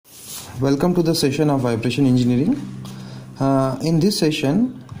welcome to the session of vibration engineering. In this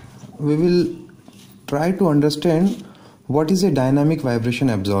session, we will try to understand what is a dynamic vibration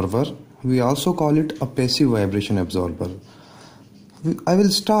absorber. We also call it a passive vibration absorber. I will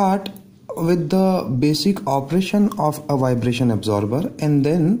start with the basic operation of a vibration absorber, and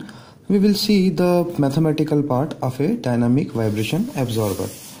then we will see the mathematical part of a dynamic vibration absorber.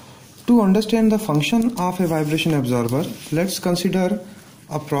 To understand the function of a vibration absorber, let's consider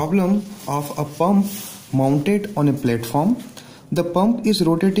a problem of a pump mounted on a platform. The pump is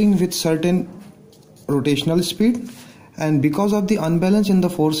rotating with certain rotational speed, and because of the unbalance in the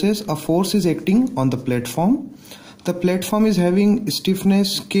forces, a force is acting on the platform. The platform is having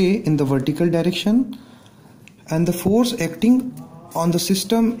stiffness K in the vertical direction, and the force acting on the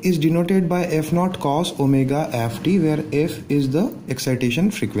system is denoted by F0 cos omega Ft, where F is the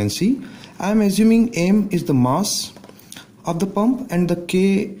excitation frequency. I am assuming m is the mass of the pump and the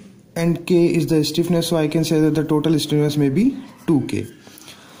K is the stiffness, so I can say that the total stiffness may be 2K.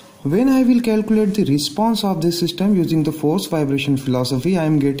 When I will calculate the response of this system using the force vibration philosophy, I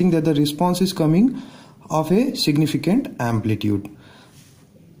am getting that the response is coming of a significant amplitude.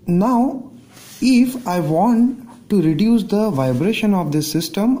 Now, if I want to reduce the vibration of this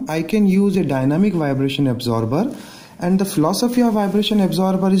system, I can use a dynamic vibration absorber, and the philosophy of vibration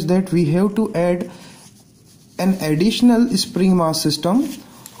absorber is that we have to add an additional spring mass system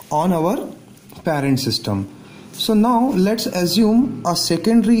on our parent system. So now let's assume a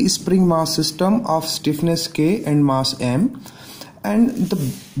secondary spring mass system of stiffness K and mass m, and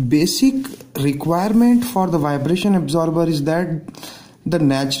the basic requirement for the vibration absorber is that the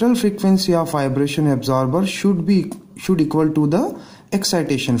natural frequency of vibration absorber should equal to the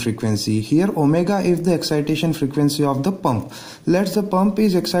excitation frequency. Here omega is the excitation frequency of the pump. Let's the pump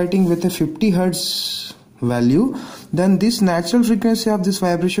is exciting with a 50 Hertz value, then this natural frequency of this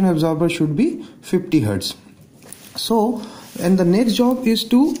vibration absorber should be 50 Hertz. So, and the next job is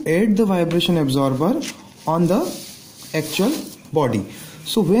to add the vibration absorber on the actual body.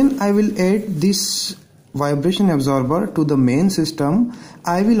 So when I will add this vibration absorber to the main system,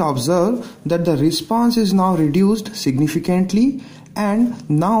 I will observe that the response is now reduced significantly, and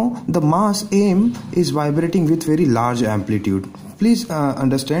now the mass m is vibrating with very large amplitude. Please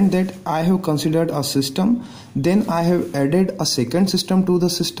understand that I have considered a system, then I have added a second system to the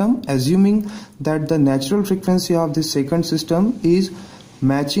system, assuming that the natural frequency of this second system is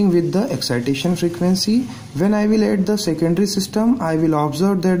matching with the excitation frequency. When I will add the secondary system, I will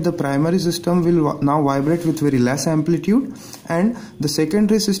observe that the primary system will now vibrate with very less amplitude, and the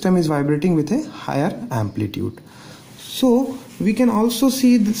secondary system is vibrating with a higher amplitude. So we can also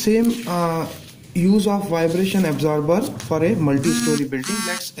see the same use of vibration absorber for a multi-story building.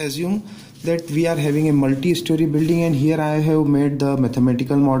 Let's assume that we are having a multi-story building, and here I have made the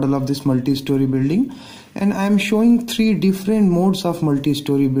mathematical model of this multi-story building, and I am showing three different modes of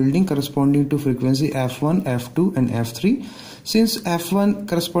multi-story building corresponding to frequency F1, F2 and F3. Since F1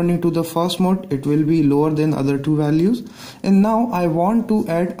 corresponding to the first mode, it will be lower than other two values, and now I want to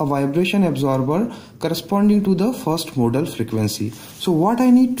add a vibration absorber corresponding to the first modal frequency. So what I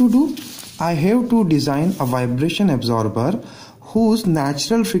need to do, I have to design a vibration absorber whose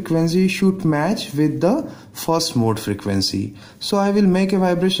natural frequency should match with the first mode frequency. So I will make a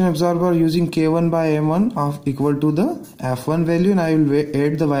vibration absorber using K1 by M1 of equal to the F1 value, and I will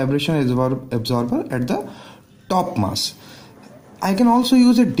add the vibration absorber at the top mass. I can also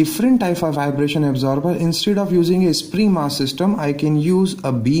use a different type of vibration absorber. Instead of using a spring mass system, I can use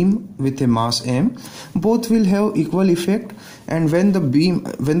a beam with a mass m. Both will have equal effect, and when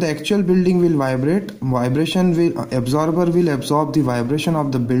the actual building will vibrate, absorber will absorb the vibration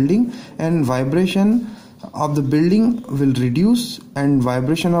of the building, and vibration of the building will reduce and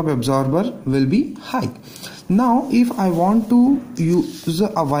vibration of absorber will be high. Now if I want to use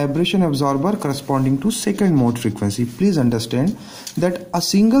a vibration absorber corresponding to second mode frequency, please understand that a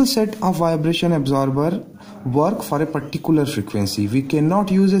single set of vibration absorber work for a particular frequency. We cannot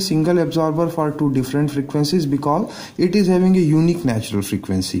use a single absorber for two different frequencies because it is having a unique natural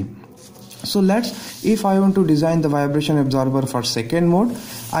frequency. So if I want to design the vibration absorber for second mode,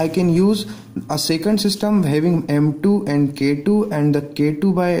 I can use a second system having M2 and K2, and the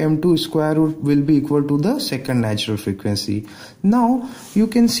K2 by M2 square root will be equal to the second natural frequency. Now you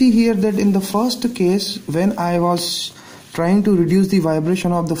can see here that in the first case, when I was trying to reduce the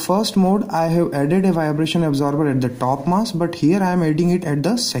vibration of the first mode, I have added a vibration absorber at the top mass, but here I am adding it at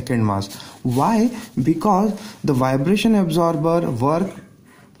the second mass. Why? Because the vibration absorber work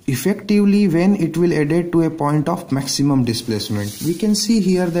effectively when it will adhere to a point of maximum displacement. We can see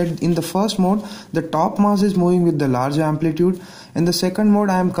here that in the first mode the top mass is moving with the large amplitude. In the second mode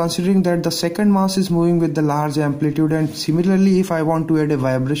I am considering that the second mass is moving with the large amplitude, and similarly if I want to add a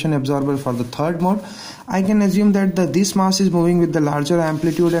vibration absorber for the third mode, I can assume that this mass is moving with the larger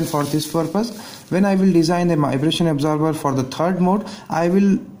amplitude, and for this purpose when I will design a vibration absorber for the third mode, I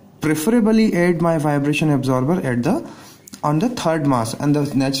will preferably add my vibration absorber on the third mass, and the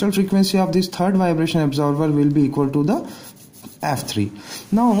natural frequency of this third vibration absorber will be equal to the F3.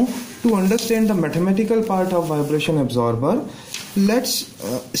 Now to understand the mathematical part of vibration absorber, let's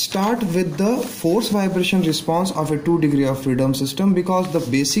start with the force vibration response of a 2 degree of freedom system, because the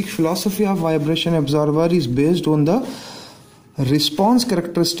basic philosophy of vibration absorber is based on the response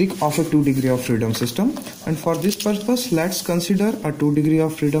characteristic of a 2 degree of freedom system. And for this purpose, let's consider a 2 degree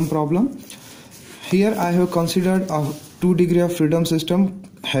of freedom problem. Here I have considered a 2 degree of freedom system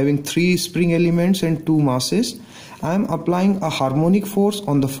having 3 spring elements and 2 masses. I am applying a harmonic force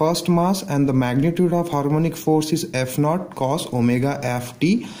on the first mass, and the magnitude of harmonic force is F0 cos omega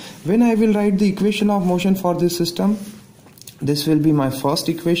Ft. When I will write the equation of motion for this system, this will be my first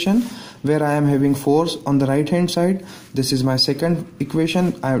equation where I am having force on the right hand side. This is my second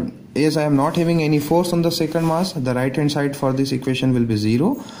equation. As I am not having any force on the second mass, the right hand side for this equation will be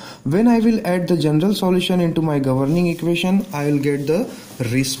 0. When I will add the general solution into my governing equation, I will get the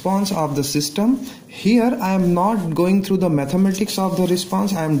response of the system. Here I am not going through the mathematics of the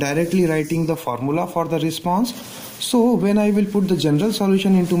response, I am directly writing the formula for the response. So when I will put the general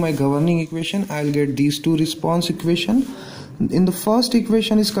solution into my governing equation, I will get these two response equation. In the first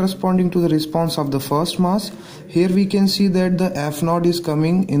equation is corresponding to the response of the first mass. Here we can see that the F0 is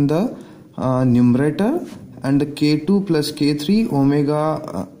coming in the numerator, and the K2 plus K3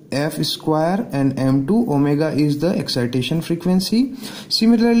 omega F square and M2 omega is the excitation frequency.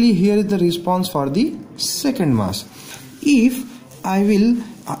 Similarly, here is the response for the second mass. If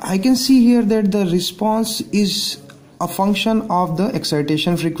I can see here that the response is a function of the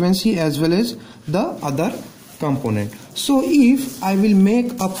excitation frequency as well as the other component. So if I will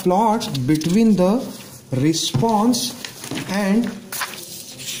make a plot between the response and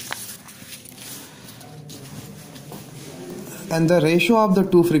the ratio of the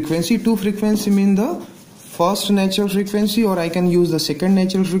two frequency mean the first natural frequency, or I can use the second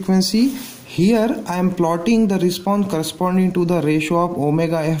natural frequency. Here I am plotting the response corresponding to the ratio of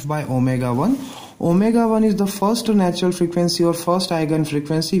omega f by omega 1. Omega 1 is the first natural frequency or first eigen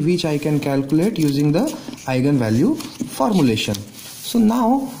frequency, which I can calculate using the eigenvalue formulation. So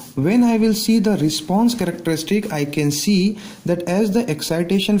now when I will see the response characteristic, I can see that as the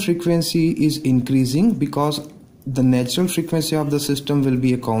excitation frequency is increasing, because the natural frequency of the system will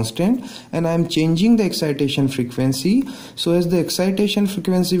be a constant, and I am changing the excitation frequency. So as the excitation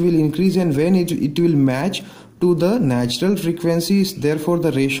frequency will increase, and when it will match to the natural frequencies, therefore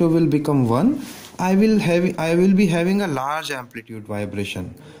the ratio will become 1. I will be having a large amplitude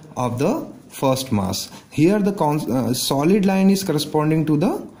vibration of the first mass. Here the solid line is corresponding to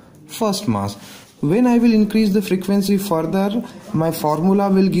the first mass. When I will increase the frequency further, my formula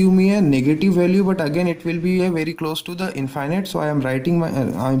will give me a negative value, but again it will be a very close to the infinite. So I am writing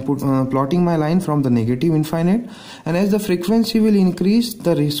plotting my line from the negative infinite, and as the frequency will increase,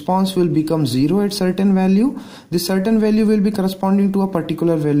 the response will become 0 at certain value. This certain value will be corresponding to a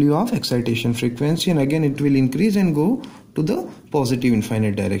particular value of excitation frequency, and again it will increase and go to the positive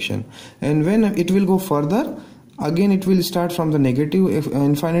infinite direction. And when it will go further, again it will start from the negative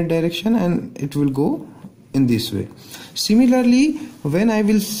infinite direction and it will go in this way. Similarly, when I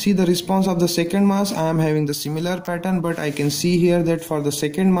will see the response of the second mass, I am having the similar pattern, but I can see here that for the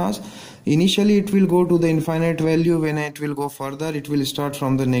second mass, initially it will go to the infinite value. When it will go further, it will start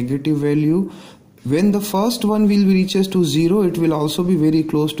from the negative value. When the first one will reaches to 0, it will also be very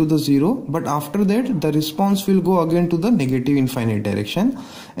close to the 0, but after that the response will go again to the negative infinite direction,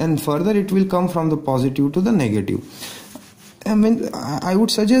 and further it will come from the positive to the negative. I would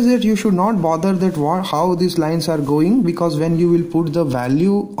suggest that you should not bother that how these lines are going, because when you will put the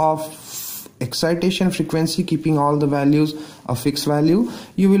value of excitation frequency, keeping all the values a fixed value,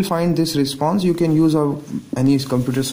 you will find this response. You can use any computer